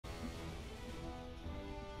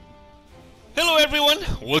everyone,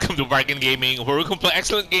 welcome to Bargain Gaming, where we can play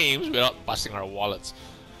excellent games without busting our wallets.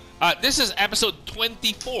 This is episode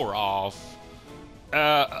 24 of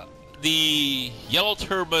the Yellow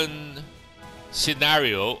Turban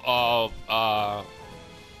scenario of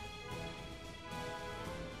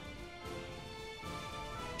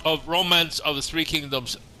Romance of the Three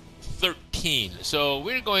Kingdoms 13. So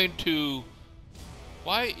we're going to...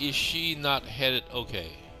 Why is she not headed?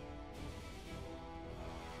 Okay.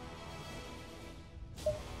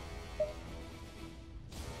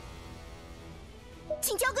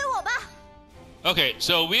 Okay,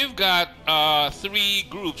 so we've got 3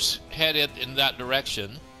 groups headed in that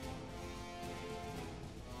direction.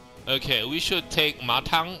 Okay, we should take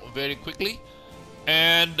Matang very quickly.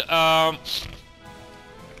 And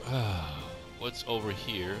what's over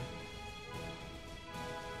here?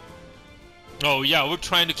 Oh yeah, we're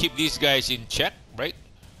trying to keep these guys in check, right?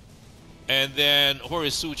 And then where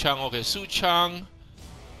is Su Chang? Okay, Su Chang.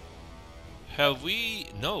 Have we?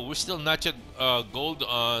 No, we're still not yet gold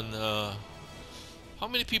on. How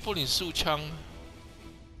many people in Su Chang?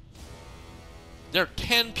 There are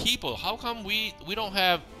 10 people. How come we don't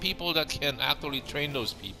have people that can actually train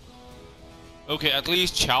those people? Okay, at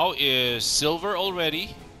least Chao is silver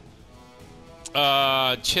already.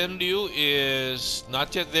 Chen Liu is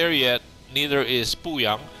not yet there yet. Neither is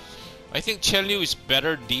Puyang. I think Chen Liu is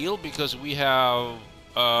better deal because we have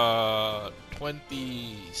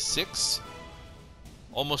 26,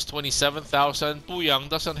 almost 27,000. Puyang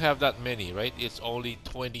doesn't have that many, right? It's only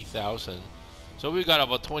 20,000. So we got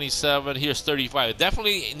about 27. Here's 35.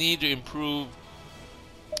 Definitely need to improve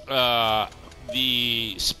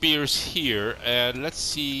the spears here. And let's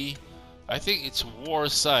see. I think it's War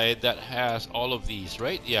Side that has all of these,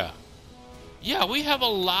 right? Yeah. Yeah, we have a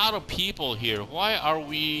lot of people here. Why are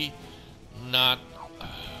we not...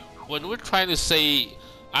 When we're trying to say,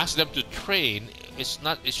 ask them to train, it's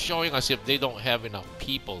showing us if they don't have enough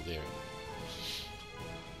people there.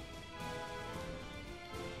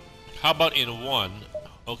 How about in 1?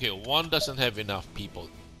 Okay, 1 doesn't have enough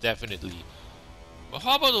people, definitely. But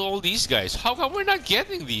how about all these guys? How come we're not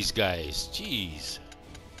getting these guys? Jeez.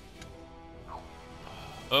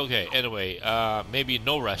 Okay, anyway, maybe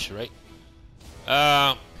no rush, right?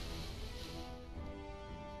 Wow,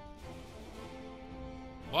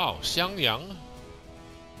 Xiangyang.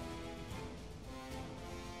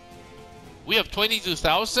 We have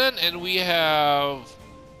 22,000 and we have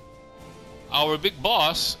our big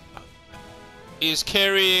boss is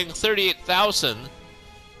carrying 38,000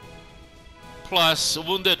 plus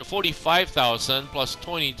wounded 45,000 plus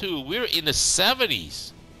 22. We're in the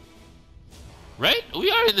 70s. Right? We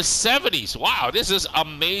are in the 70s. Wow, this is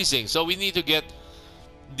amazing. So we need to get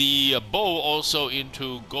the bow also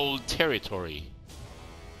into gold territory.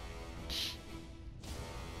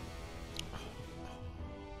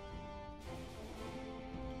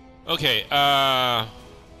 Okay,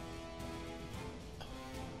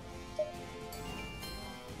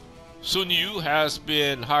 Sun Yu has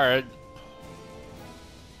been hired.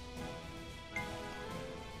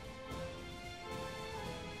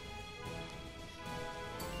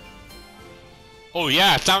 Oh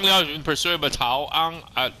yeah, Zhang Liao has been pursued by Cao Ang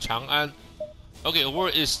at Chang'an. Okay, where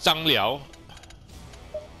is Zhang Liao?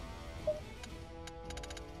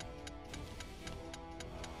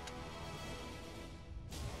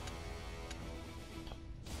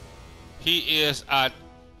 He is at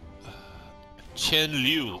Chen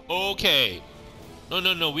Liu. Okay.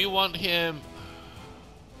 No, we want him.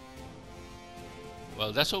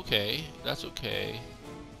 Well, that's okay. That's okay.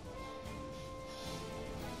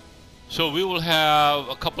 So we will have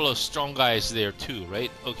a couple of strong guys there too,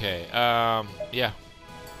 right? Okay, yeah.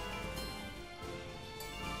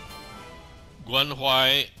 Guan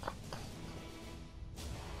Huai.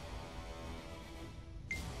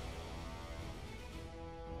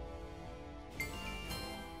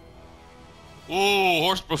 Oh,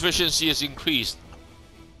 horse proficiency is increased.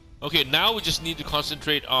 Okay, now we just need to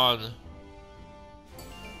concentrate on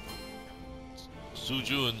Su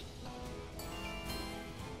Jun.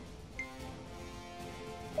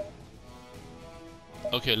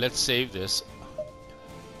 Okay, let's save this.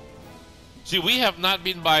 See, we have not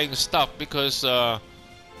been buying stuff because our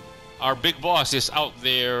big boss is out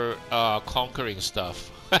there conquering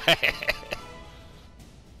stuff.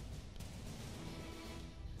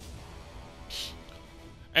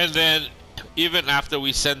 And then, even after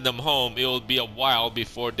we send them home, it will be a while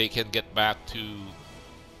before they can get back to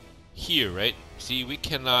here, right? See, we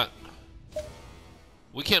can't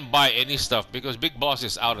buy any stuff because big boss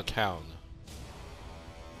is out of town.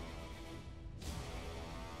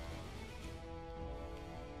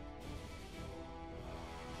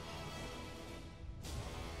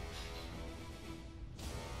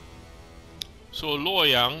 So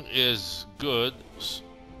Luoyang is good.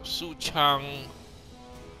 Suchang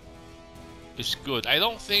is good. I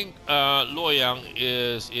don't think Luoyang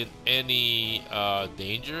is in any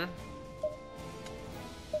danger.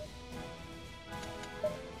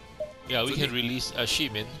 Yeah, we can release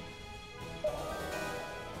Shimin.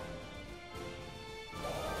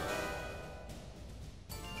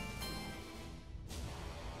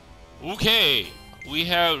 Okay, we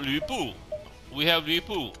have Lü Bu. We have Lü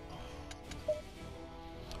Bu.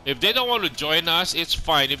 If they don't want to join us, it's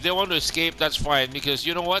fine. If they want to escape, that's fine. Because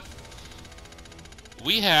you know what?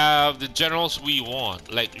 We have the generals we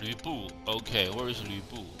want, like Lü Bu. Okay, where is Lü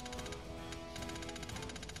Bu?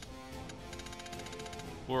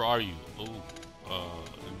 Where are you? Oh,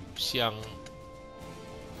 Lu Xiang.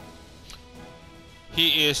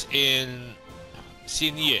 He is in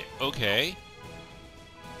Xinye. Okay.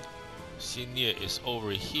 Xinye is over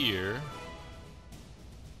here.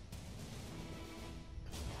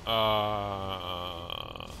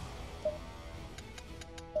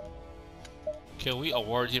 Can we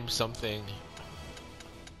award him something?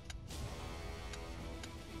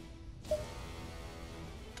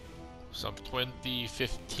 Some 20,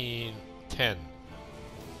 15, 10.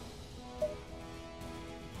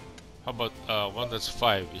 How about one that's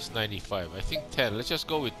 5 is 95? I think 10. Let's just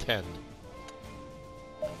go with 10.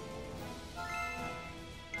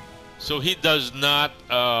 So he does not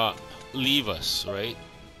leave us, right?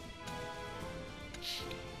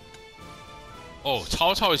 Oh,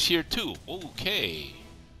 Cao Cao is here too. Okay.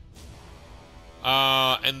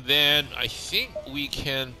 And then I think we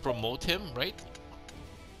can promote him, right?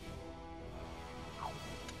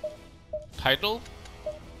 Title?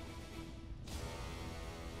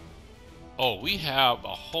 Oh, we have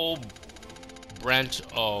a whole branch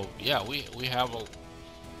of, yeah, we have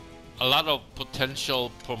a lot of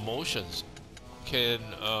potential promotions. Can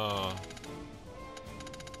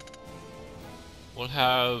we'll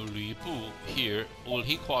have Lü Bu here. Will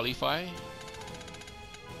he qualify?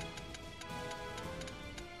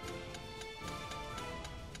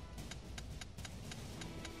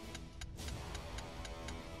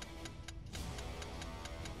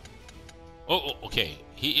 Oh, okay.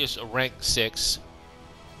 He is a rank 6.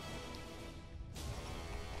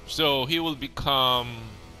 So he will become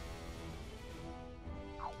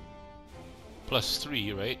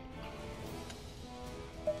 +3, right?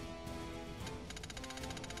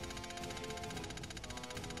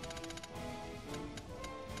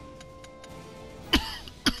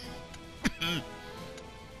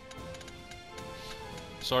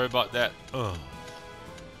 Sorry about that.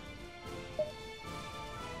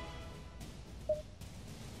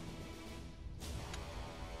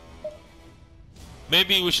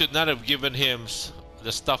 Maybe we should not have given him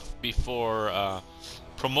the stuff before.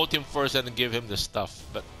 Promote him first and then give him the stuff.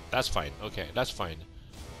 But that's fine. Okay, that's fine.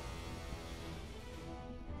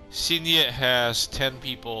 Xinye has 10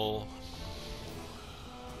 people.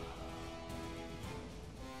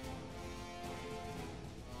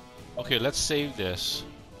 Okay, let's save this.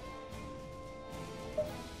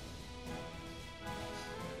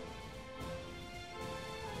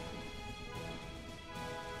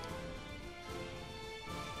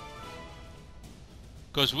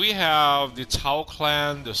 Because we have the Cao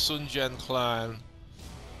clan, the Sun Jian clan.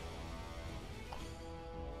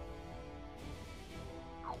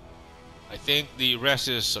 I think the rest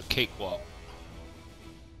is a cakewalk.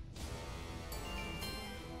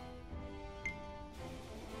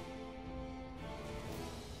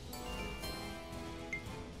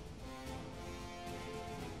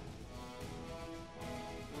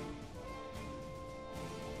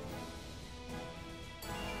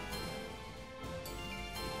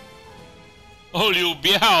 Oh, Liu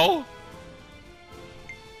Biao!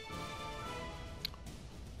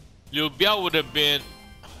 Liu Biao would have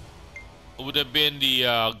been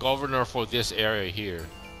the governor for this area here.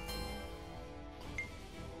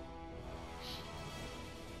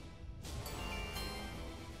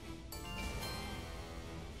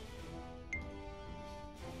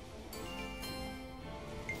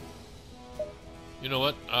 You know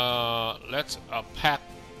what? Let's pack.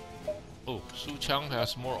 Oh, Su Chang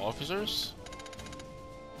has more officers.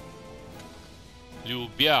 Liu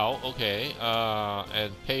Biao, okay,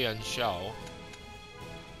 and Pei Yan Xiao.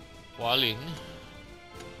 Hualin.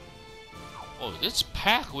 Oh, it's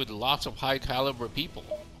packed with lots of high caliber people.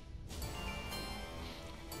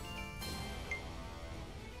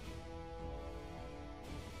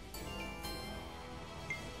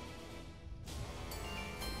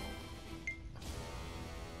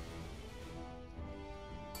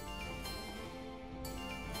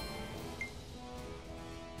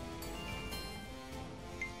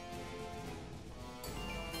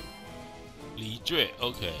 坠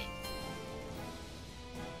OK。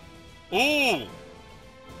哦，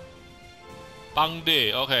帮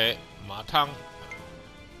的 OK， 麻汤。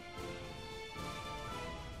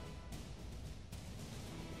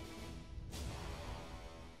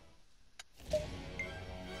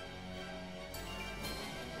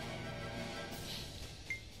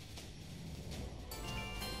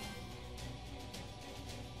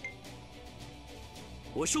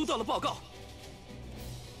我收到了报告。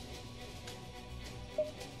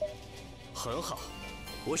很好，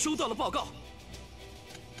我收到了报告。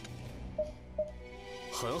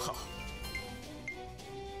很好。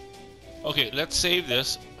Okay, let's save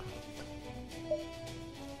this.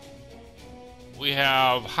 We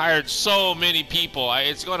have hired so many people.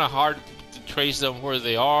 It's gonna hard to trace them where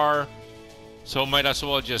they are. So might as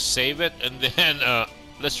well just save it and then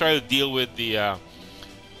let's try to deal with the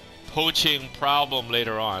poaching problem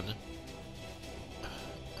later on.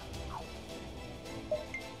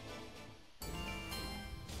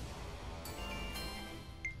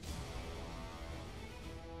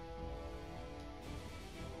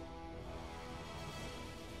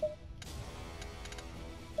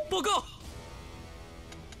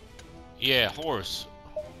 Yeah, horse.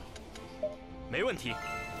 没问题。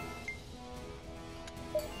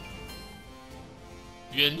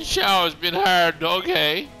Yuan Xiao has been hired.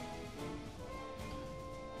 Okay.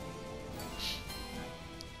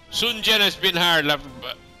 Sun Jian has been hired.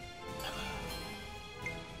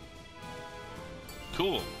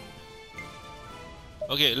 Cool.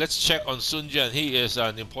 Okay, let's check on Sun Jian. He is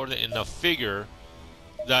an important enough figure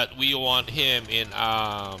that we want him in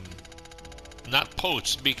not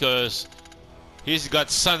poached, because he's got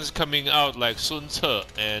sons coming out like Sun Ce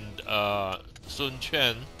and Sun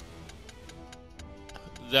Quan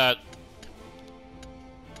that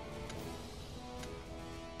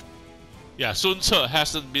Sun Ce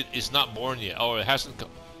is not born yet, or it hasn't come.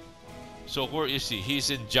 So where is he? He's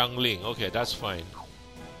in Jiangling. Okay, that's fine.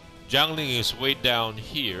 Jiangling is way down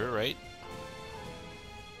here, right?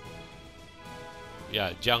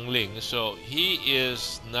 Yeah, Jiangling. So he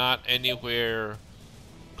is not anywhere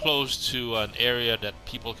close to an area that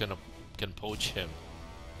people can poach him.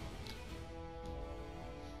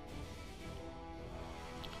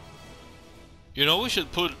 You know, we should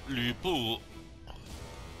put Lü Bu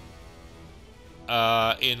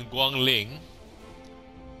in Guangling,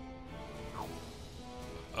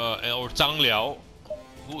 or Zhang Liao.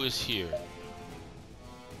 Who is here?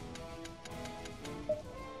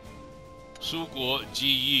 Su Guo Ji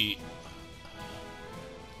Yi.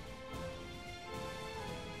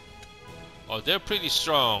 Oh, they're pretty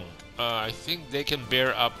strong. I think they can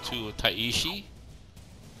bear up to Taishi.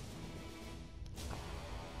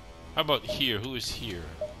 How about here? Who is here?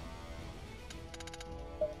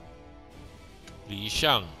 Li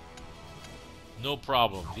Shang. No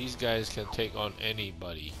problem. These guys can take on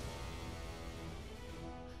anybody.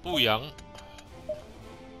 Bu Yang.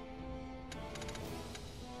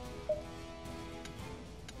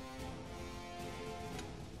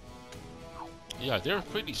 Yeah, they're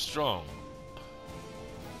pretty strong.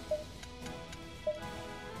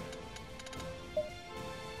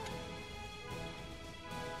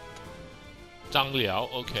 Zhang Liao,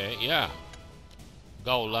 okay, yeah.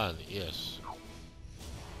 Gao Lan, yes.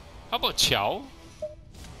 How about Qiao?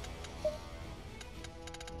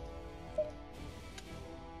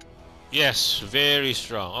 Yes, very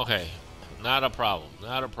strong. Okay, not a problem,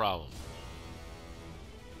 not a problem.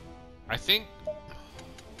 I think...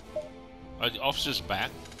 Are the officers back?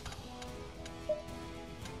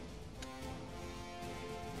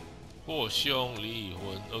 Huo Xiong, Li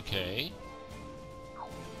Yihun, okay.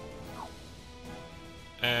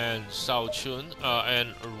 And Shao Chun,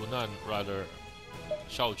 and Runan, rather,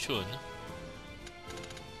 Shao Chun.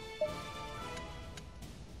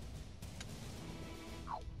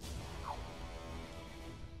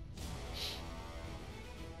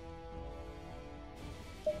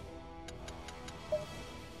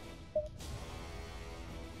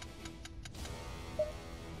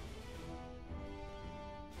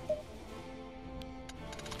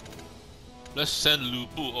 Let's send Lu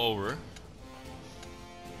Bu over.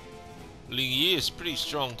 Ling Yi is pretty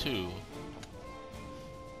strong too.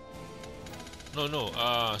 No,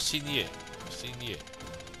 Xin Ye. Xin Ye.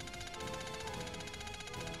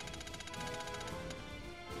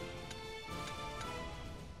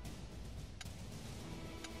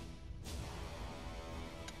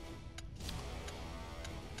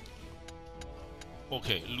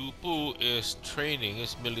 Okay, Lu Bu is training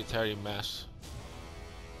his military mass.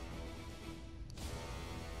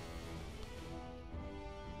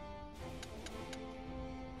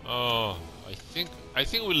 Oh, I I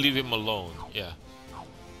think we'll leave him alone. Yeah.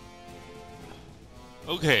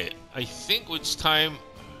 Okay, I think it's time.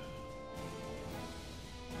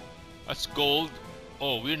 That's gold.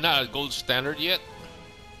 Oh, we're not at gold standard yet.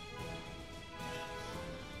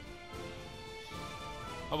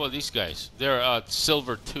 How about these guys? They're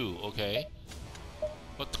silver 2. Okay.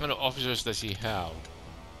 What kind of officers does he have?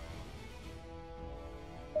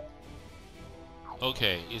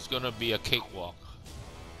 Okay, it's gonna be a cakewalk.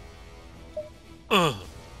 Ugh.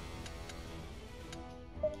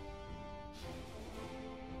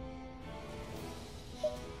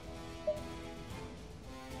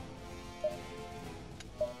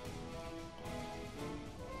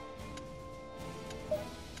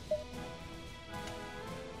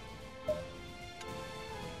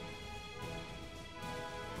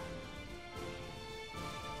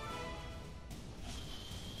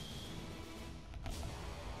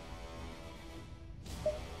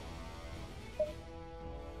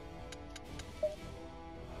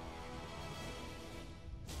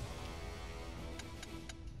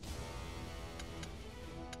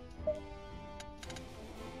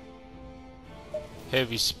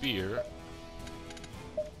 Heavy spear.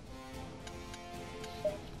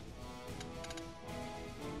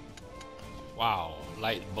 Wow,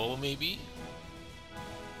 light bow maybe?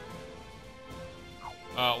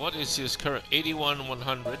 What is his current? 81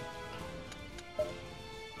 100.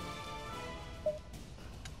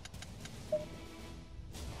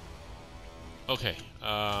 Okay,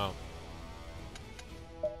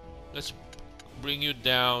 let's bring you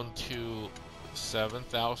down to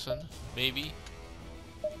 7,000 maybe?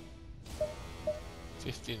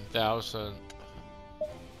 15,000.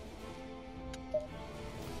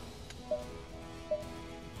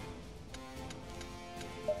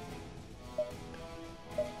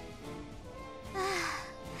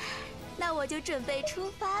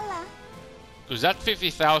 Because that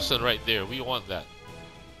 50,000 right there, we want that.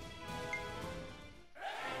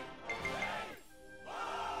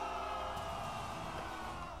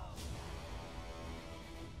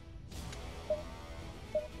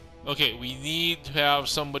 Okay, we need to have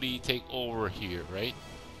somebody take over here, right?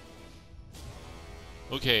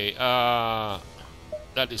 Okay, that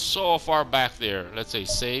is so far back there. Let's say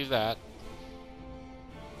save that.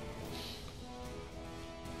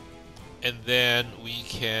 And then we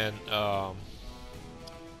can,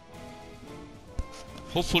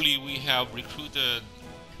 hopefully we have recruited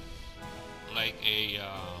like a,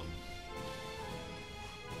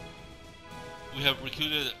 we have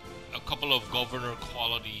recruited a couple of governor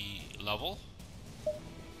quality level.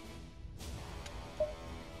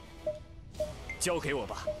 交给我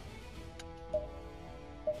吧。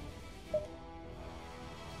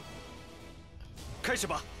开始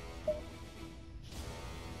吧。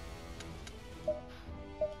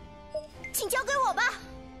请交给我吧。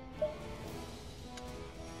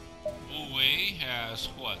Wu Wei has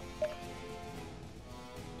what?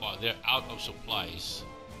 Wow, they're out of supplies.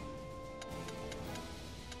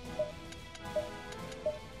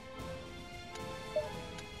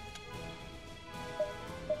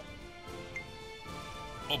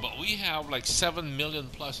 Oh, but we have like 7 million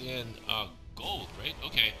plus in gold, right?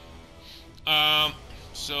 Okay.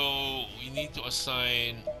 So we need to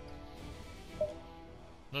assign.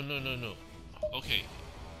 No. Okay.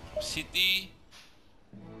 City.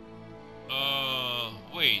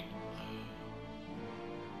 Wait.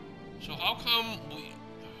 So how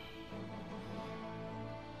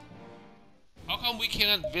come we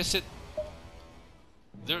cannot visit?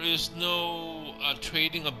 There is no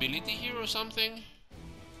trading ability here or something?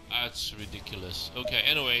 That's ridiculous. Okay,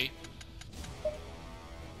 anyway.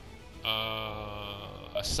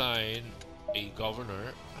 Assign a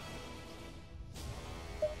governor.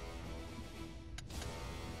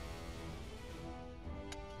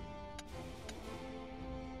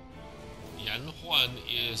 Yan Huan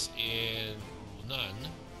is in Runan.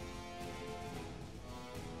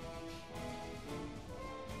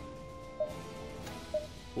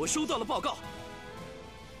我收到了报告。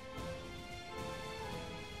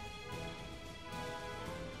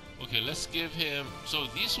 Okay, let's give him. So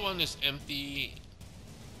this one is empty.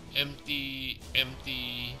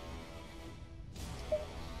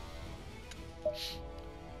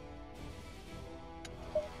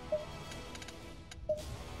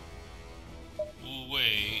 Wu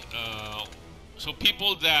Wei. So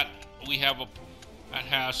people that we have that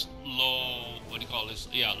has low. What do you call this?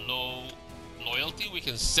 Yeah, low loyalty. We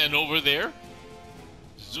can send over there.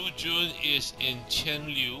 Zhu Jun is in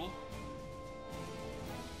Chenliu.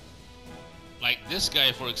 Like this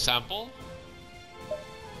guy, for example.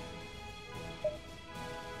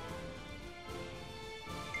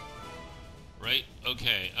 Right?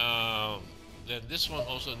 Okay. Then this one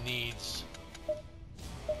also needs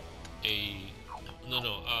a...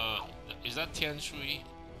 No. Is that Tianshui?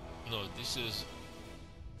 No, this is...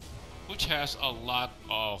 Which has a lot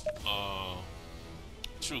of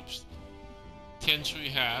troops. Tianshui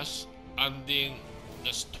has... Anding,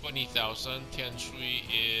 that's 20,000. Tianshui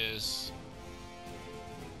is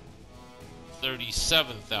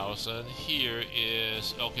 37,000. Here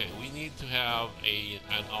is... Okay, we need to have a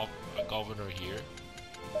governor here.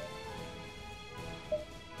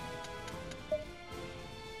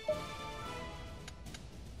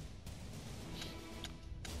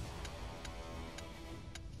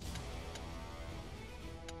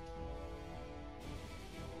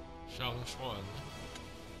 Shangchuan,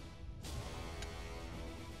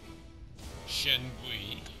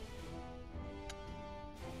 Shengui,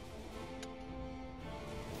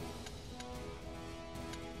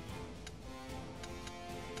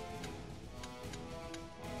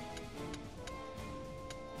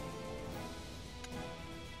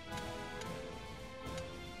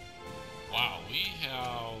 wow, we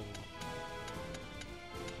have...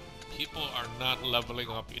 People are not leveling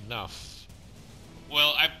up enough.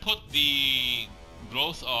 Well, I put the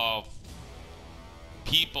growth of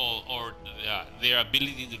people or their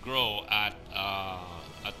ability to grow at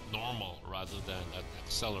normal rather than at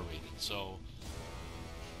accelerated. So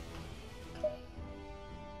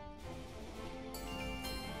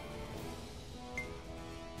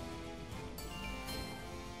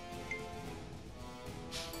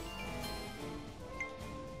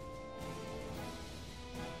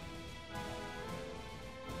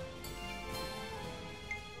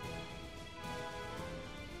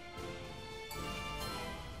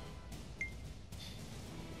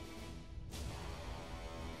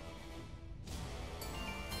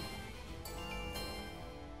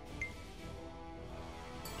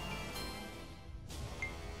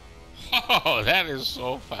oh, that is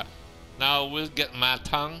so fast. Now we'll get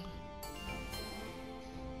Matang.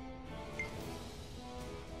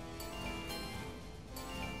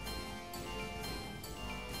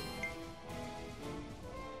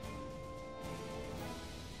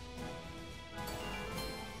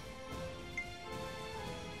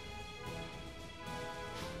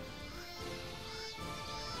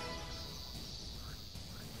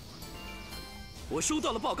我收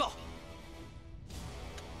到了报告。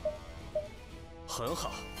很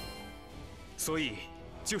好，所以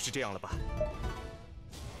就是这样了吧？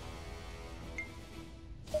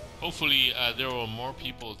 Hopefully, there are more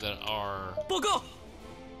people that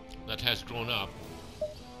has grown up.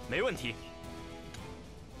 没问题。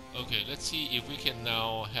 Okay, let's see if we can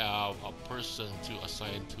now have a person to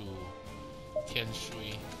assign to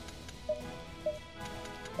Tianshui.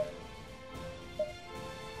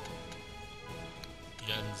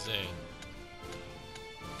 Yanzeng.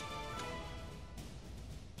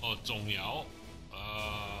 Oh, Zongyao.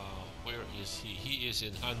 Where is he? He is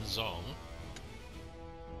in Hanzhong.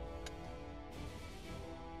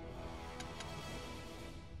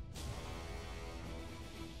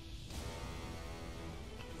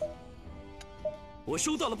 “我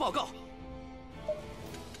收到了报告。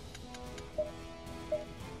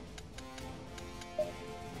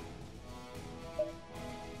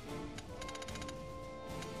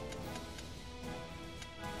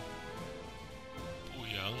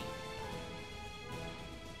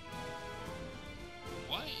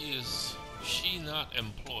 Why is she not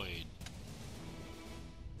employed?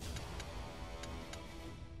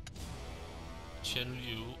 Chen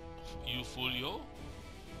Liu, Yu Fulio?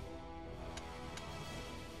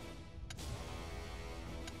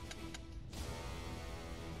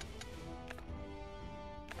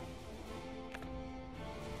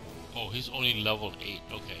 Oh, he's only level 8,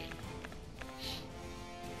 okay.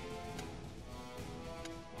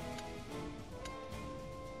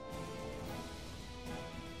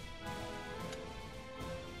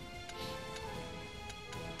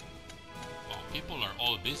 People are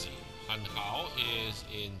all busy. Han Hao is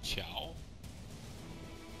in Qiao.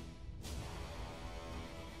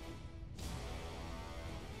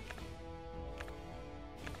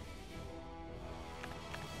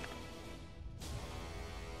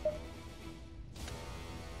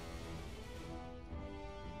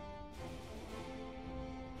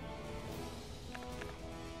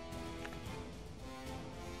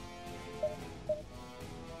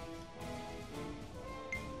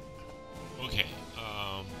 Okay,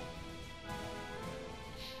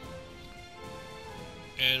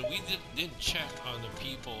 and we didn't check on the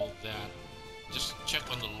people that, just check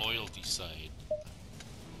on the loyalty side.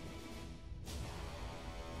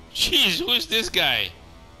 Jeez, who is this guy?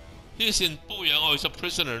 He's in Buyang. Oh, he's a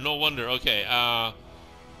prisoner. No wonder. Okay.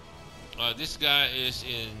 This guy is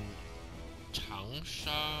in Changsha.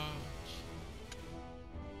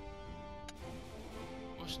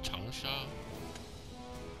 Where's Changsha?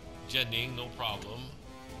 Jianing, no problem.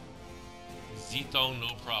 Zitong,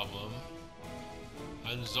 no problem.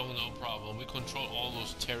 Hanzhong, no problem. We control all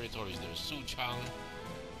those territories there. Suchang,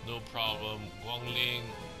 no problem. Guangling,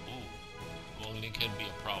 ooh, Guangling can be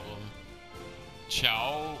a problem.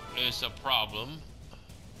 Chao is a problem.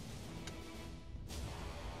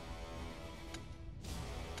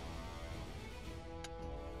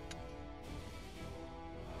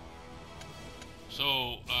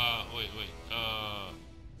 So, wait.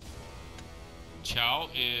 Chao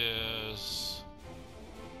is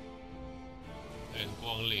and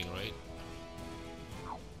Guangling, right?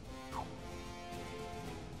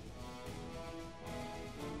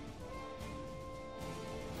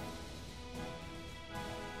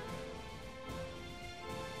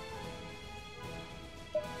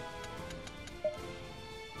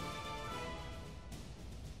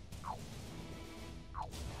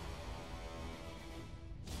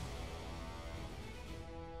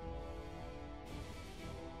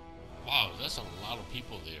 Wow, that's a lot of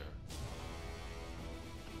people there.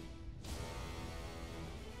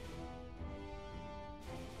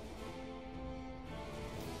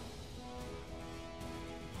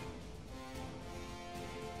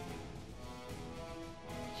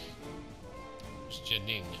 It's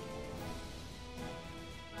Jianing.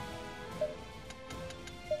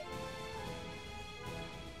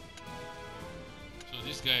 So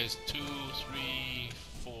this guy is 2, 3,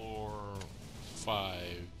 4, 5,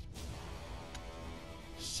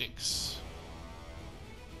 6.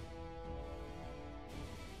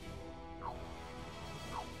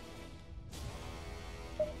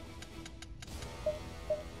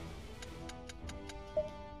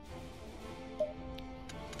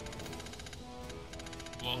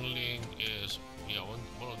 Guangling is, yeah,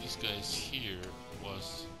 one of these guys here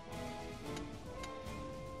was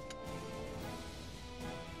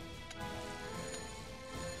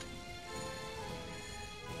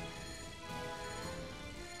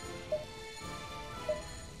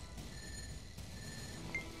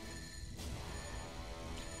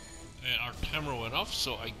and our timer went off,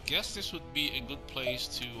 so I guess this would be a good place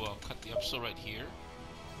to cut the episode right here.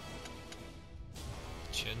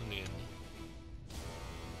 Chenlin.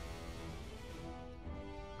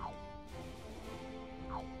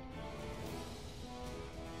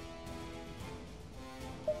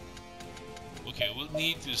 Okay, we'll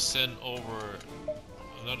need to send over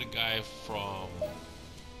another guy from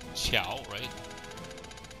Qiao, right?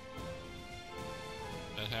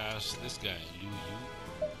 That has this guy, Liu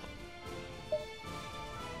Yu.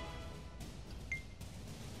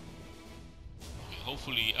 Okay,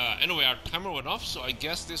 hopefully, anyway, our timer went off, so I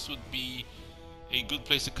guess this would be a good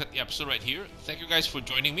place to cut the episode right here. Thank you guys for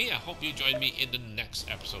joining me. I hope you join me in the next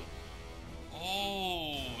episode.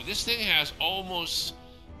 Oh, this thing has almost...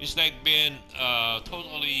 It's like been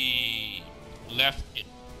totally left. It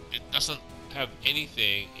doesn't have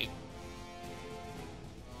anything.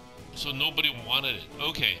 So nobody wanted it.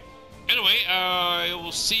 Okay. Anyway, I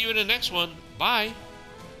will see you in the next one. Bye.